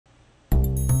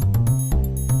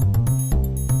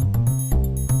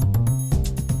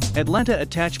Atlanta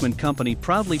Attachment Company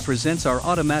proudly presents our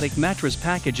automatic mattress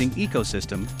packaging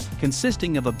ecosystem,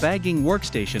 consisting of a bagging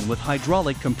workstation with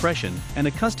hydraulic compression and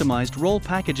a customized roll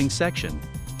packaging section.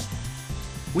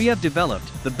 We have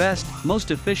developed the best,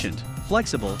 most efficient,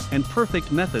 flexible, and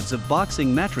perfect methods of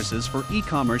boxing mattresses for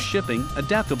e-commerce shipping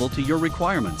adaptable to your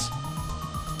requirements.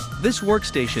 This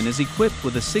workstation is equipped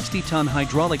with a 60-ton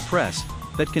hydraulic press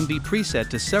that can be preset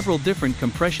to several different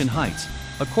compression heights,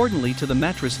 accordingly to the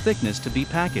mattress thickness to be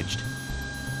packaged.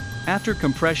 After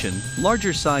compression,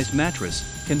 larger sized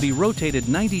mattress can be rotated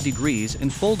 90 degrees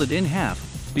and folded in half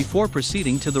before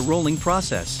proceeding to the rolling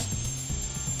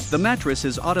process. The mattress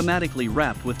is automatically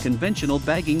wrapped with conventional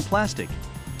bagging plastic.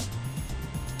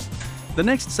 The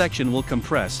next section will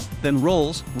compress, then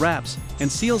rolls, wraps,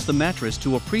 and seals the mattress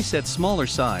to a preset smaller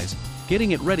size,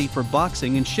 getting it ready for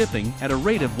boxing and shipping at a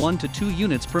rate of 1 to 2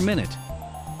 units per minute.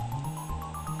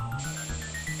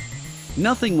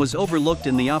 Nothing was overlooked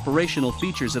in the operational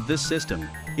features of this system.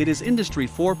 It is Industry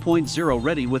 4.0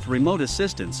 ready with remote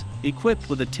assistance, equipped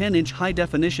with a 10-inch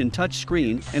high-definition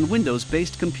touchscreen and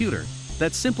Windows-based computer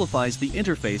that simplifies the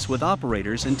interface with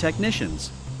operators and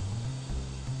technicians.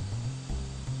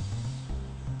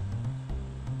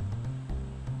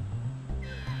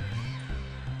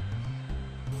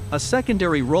 A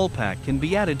secondary roll pack can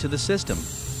be added to the system.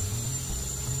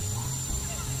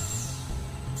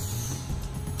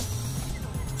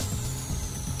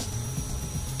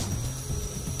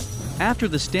 After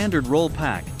the standard roll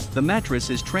pack, the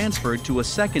mattress is transferred to a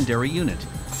secondary unit.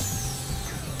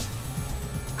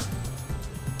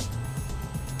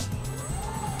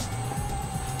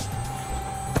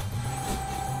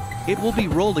 It will be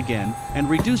rolled again and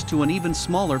reduced to an even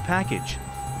smaller package.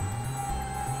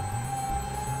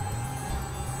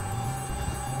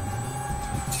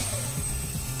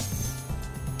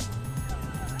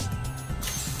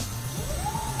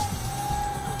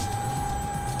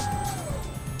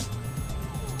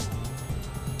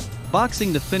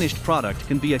 Boxing the finished product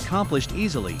can be accomplished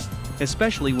easily,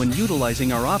 especially when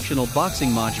utilizing our optional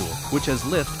boxing module, which has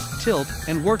lift, tilt,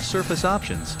 and work surface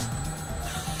options.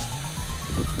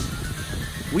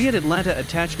 We at Atlanta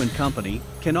Attachment Company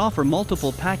can offer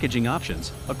multiple packaging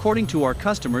options according to our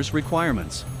customers'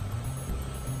 requirements.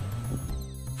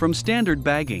 From standard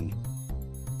bagging,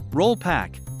 roll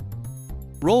pack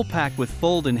with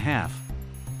fold in half,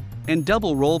 and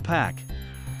double roll pack.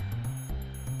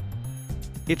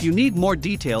 If you need more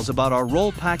details about our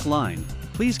roll pack line,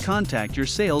 please contact your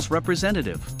sales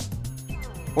representative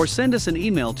or send us an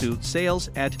email to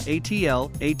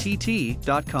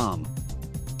sales@atlatt.com.